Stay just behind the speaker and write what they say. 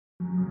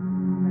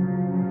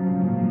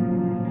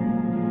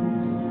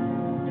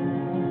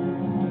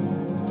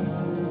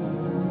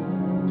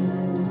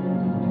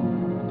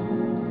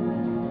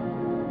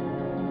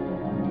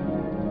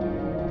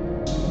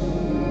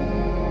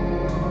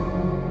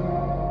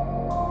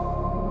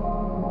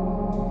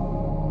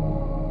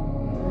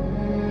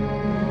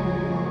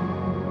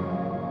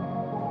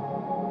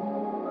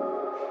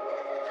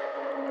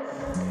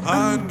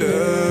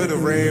Under the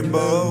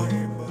rainbow,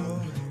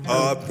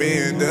 up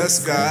in the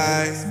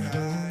sky,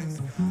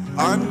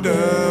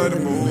 under the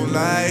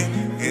moonlight,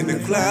 in the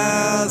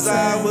clouds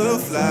I will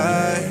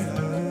fly.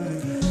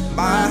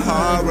 My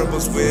heart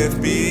rumbles with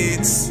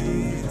beats,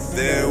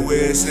 their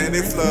wish and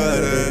they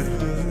flutter.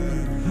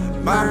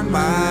 My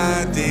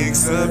mind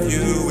thinks of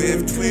you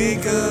with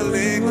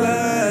twinkling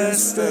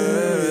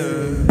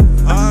luster.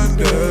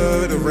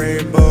 Under the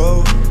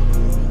rainbow,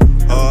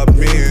 up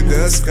in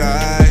the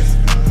sky,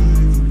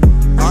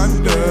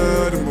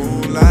 under the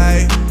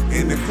moonlight,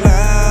 in the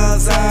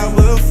clouds I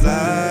will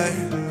fly.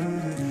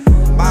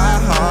 My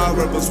heart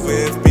rumbles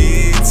with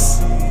beats,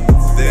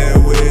 their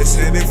wish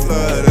and they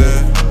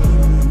flutter.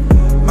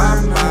 My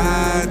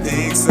mind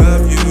thinks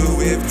of you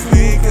with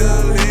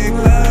twinkling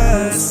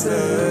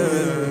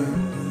luster.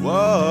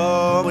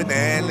 Whoa, an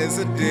endless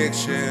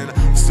addiction,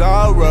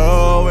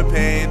 sorrow and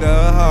pain,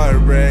 the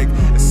heartbreak,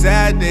 and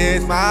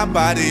sadness, my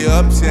body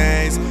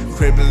obtains.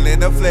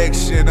 Crippling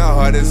affliction, a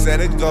heart is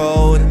set of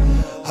gold.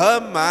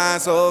 Her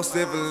mind so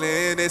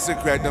stifling, it's a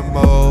crack the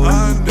mold.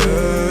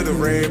 Under the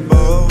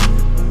rainbow,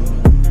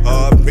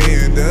 up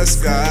in the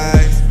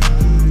sky,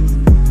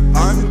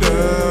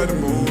 under the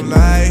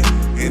moonlight,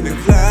 in the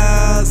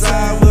clouds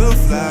I will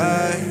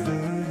fly.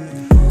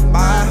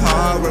 My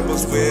heart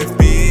rumbles with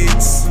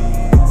beats,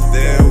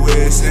 their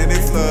wish and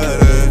they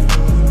flutter.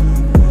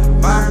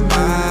 My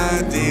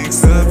mind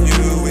thinks of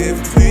you with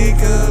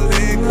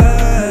twinkling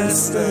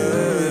luster.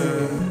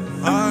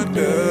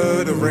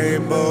 Under the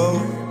rainbow,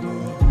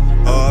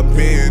 up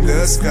in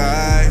the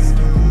sky,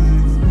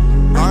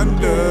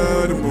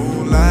 under the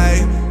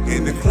moonlight,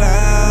 in the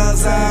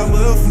clouds I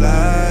will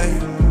fly.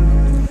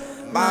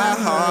 My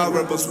heart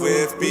rumbles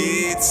with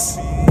beats,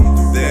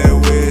 their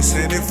wish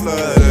and they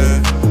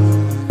flutter.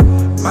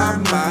 My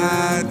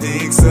mind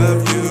thinks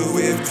of you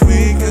with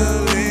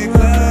twinkling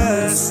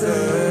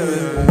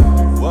luster.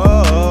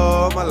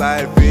 Whoa, my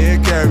life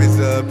it carries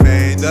the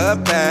pain,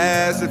 the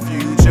past, the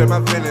future,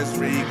 my feelings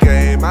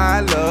regain.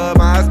 My love,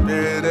 my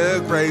spirit,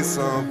 the grace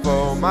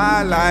unfold.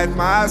 My life,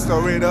 my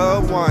story,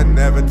 the one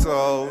never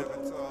told.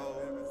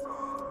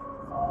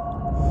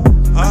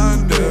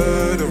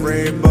 Under the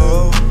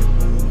rainbow,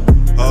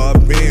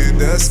 up in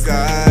the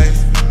sky,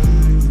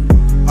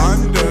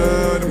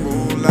 under the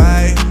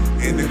moonlight,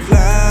 in the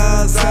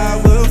clouds I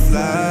will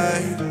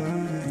fly.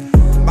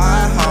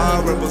 My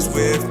heart rumbles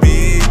with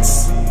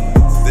beats,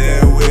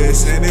 their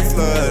wish and they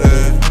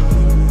flutter.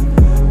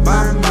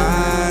 My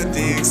mind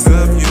thinks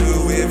of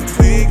you with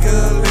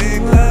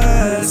twinkling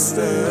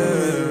luster.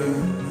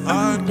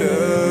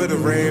 Under the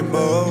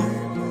rainbow,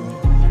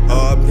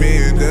 up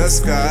in the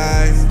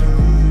sky,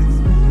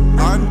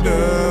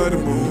 under the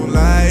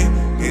moonlight,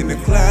 in the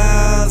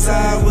clouds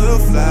I will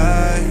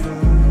fly.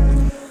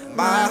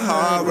 My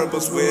heart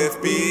rumbles with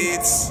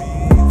beats,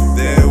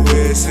 their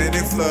wish and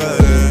they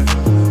flutter.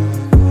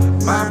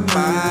 My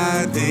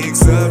mind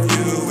thinks of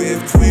you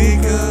with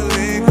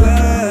twinkling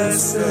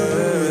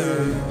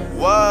luster.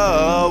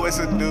 Whoa, it's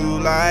a new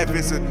life,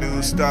 it's a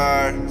new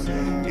start.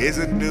 It's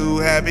a new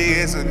habit,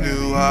 it's a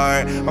new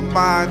heart. My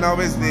mind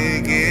always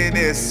thinking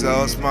it's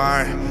so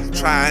smart,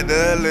 trying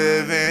to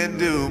live and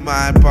do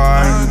my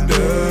part.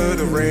 Under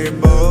the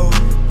rainbow,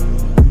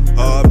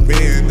 up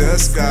in the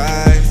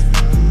sky,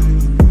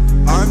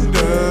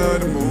 under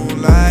the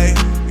moonlight,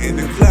 in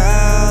the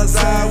clouds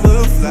I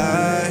will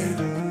fly.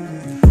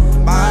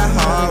 My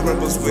heart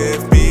rumbles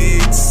with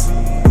beats,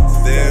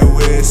 their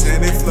wish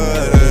and they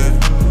flutter.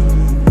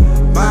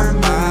 My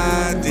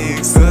mind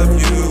thinks of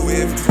you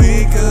with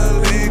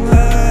twinkling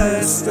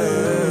luster.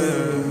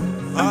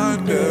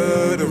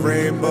 Under the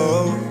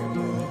rainbow,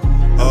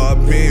 up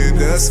in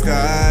the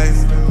sky,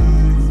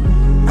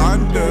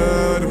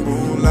 under the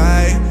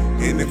moonlight,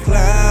 in the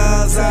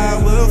clouds I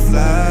will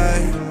fly.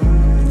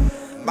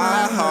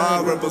 My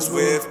heart rumbles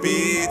with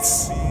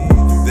beats,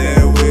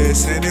 their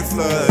wish and they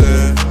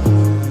flutter.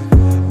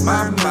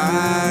 My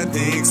mind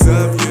thinks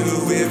of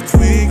you with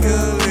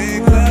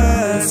twinkling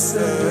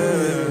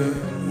luster.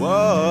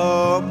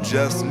 Whoa, I'm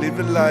just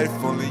living life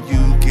only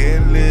you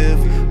can live.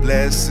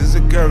 Blessings,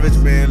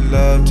 encouragement,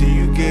 love to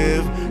you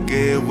give.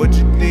 Give what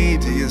you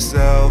need to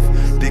yourself.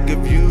 Think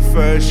of you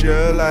first,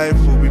 your life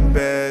will be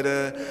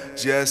better.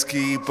 Just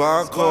keep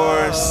on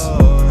course.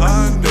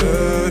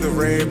 Under the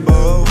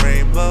rainbow,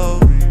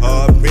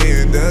 up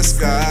in the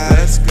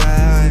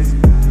sky,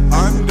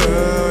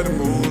 under the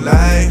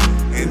moonlight,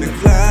 in the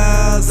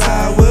clouds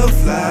I will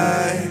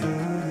fly.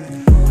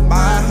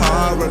 My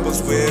heart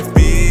rumbles with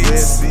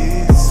beats,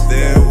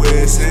 their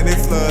wish and they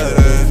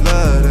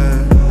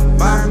flutter.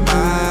 My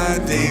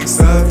mind thinks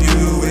of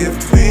you with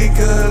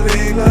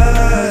twinkling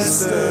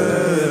luster.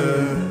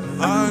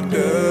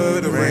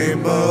 Under the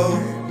rainbow,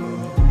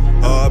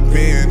 up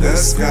in the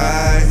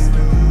sky,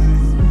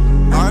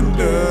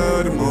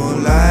 under the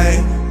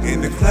moonlight,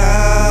 in the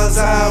clouds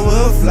I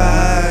will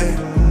fly.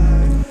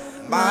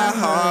 My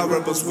heart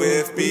rumbles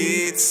with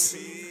beats,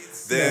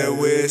 their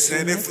wish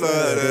and they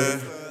flutter.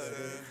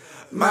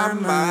 My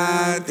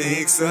mind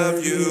thinks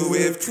of you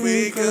with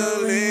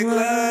twinkling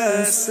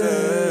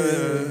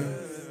luster.